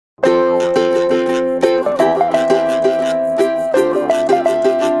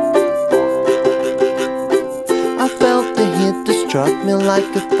falling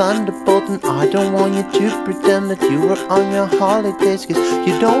like a thunderbolt, and I don't want you to pretend that you were on your holidays, cause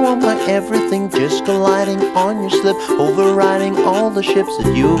you don't want my everything just colliding on your slip, overriding all the ships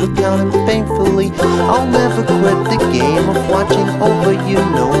that you were counting painfully. I'll never quit the game of watching over you.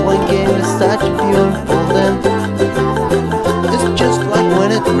 No one game is such a beautiful then. It's just like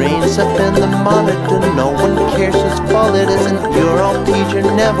when it rains up in the monitor, no one cares whose fault it is, and your old teacher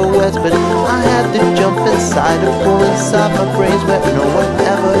never wears. But I had to jump inside a pool inside my brains where no one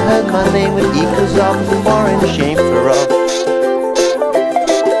ever heard my name with echoes of a foreign shame for all.